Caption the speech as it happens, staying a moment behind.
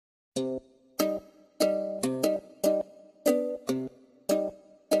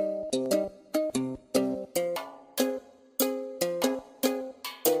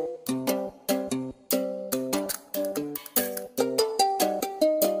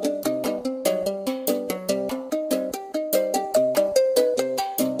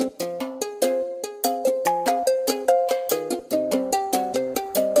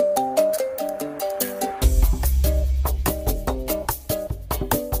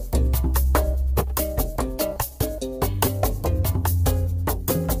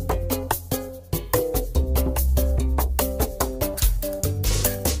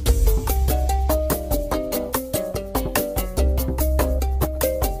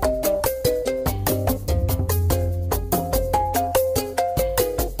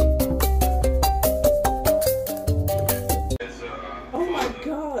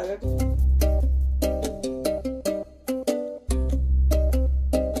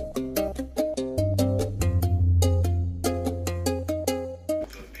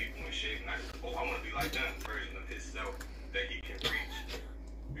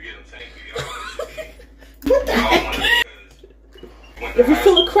If you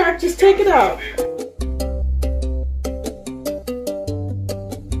feel a crack, just take it out.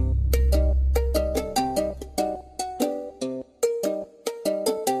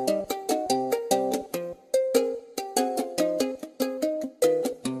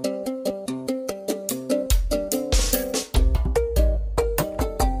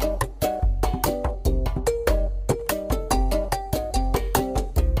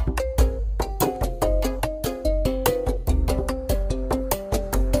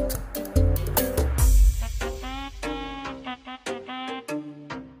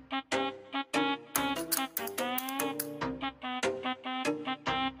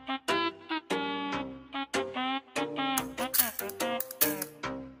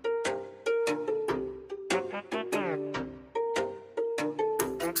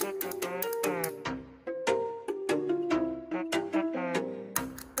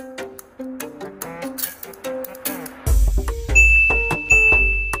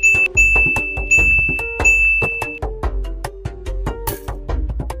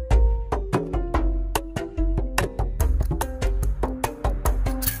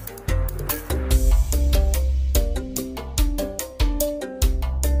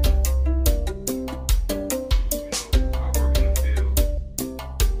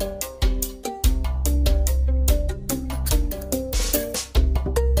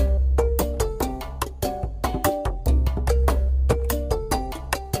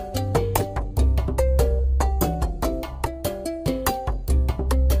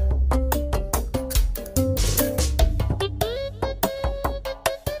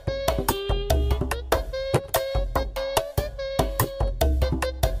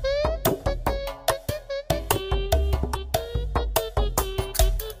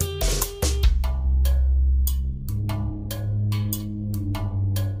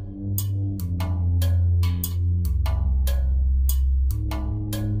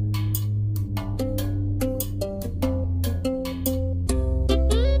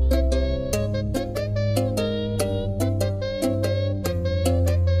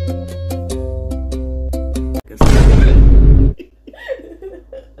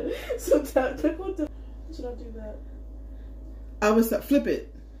 Should I do that? I would flip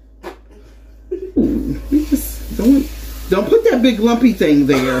it. Just don't put that big lumpy thing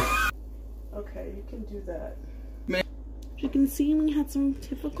there. Okay, you can do that. Man. You can see we had some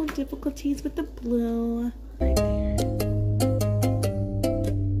typical difficulties with the blue. Right there.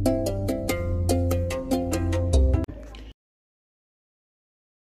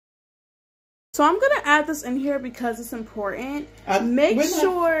 So I'm gonna add this in here because it's important. Make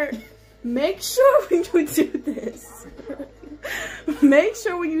sure when you do this, make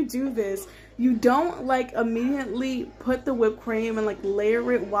sure when you do this, you don't like immediately put the whipped cream and like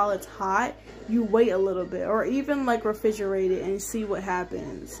layer it while it's hot. You wait a little bit, or even like refrigerate it and see what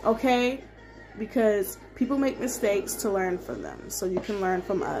happens, okay? Because people make mistakes to learn from them, so you can learn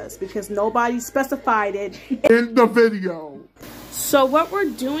from us because nobody specified it in the video. So what we're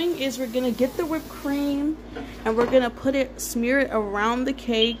doing is we're gonna get the whipped cream and we're gonna smear it around the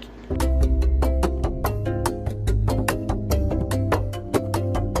cake.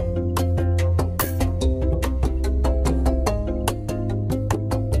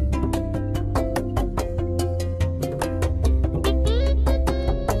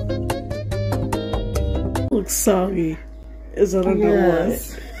 Looks soggy. Is that a good one?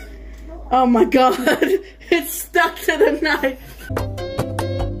 Oh my god, it's stuck to the knife.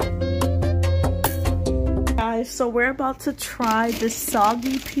 Guys, so we're about to try this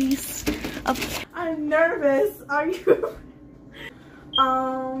soggy piece of... I'm nervous. Are you?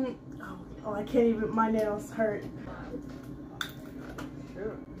 Oh, I can't even, my nails hurt.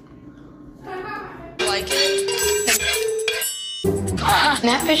 Like it.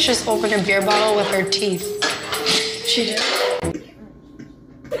 That bitch just opened her beer bottle with her teeth. She did.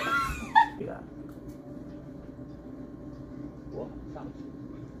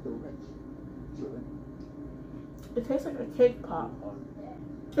 It tastes like a cake pop.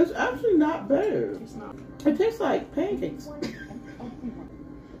 It's actually not bad. It's not. It tastes like pancakes.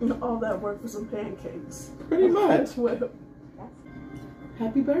 All that work for some pancakes. Pretty much.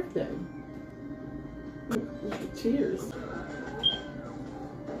 Happy birthday. Cheers.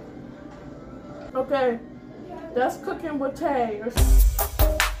 Okay, that's cooking with Tay.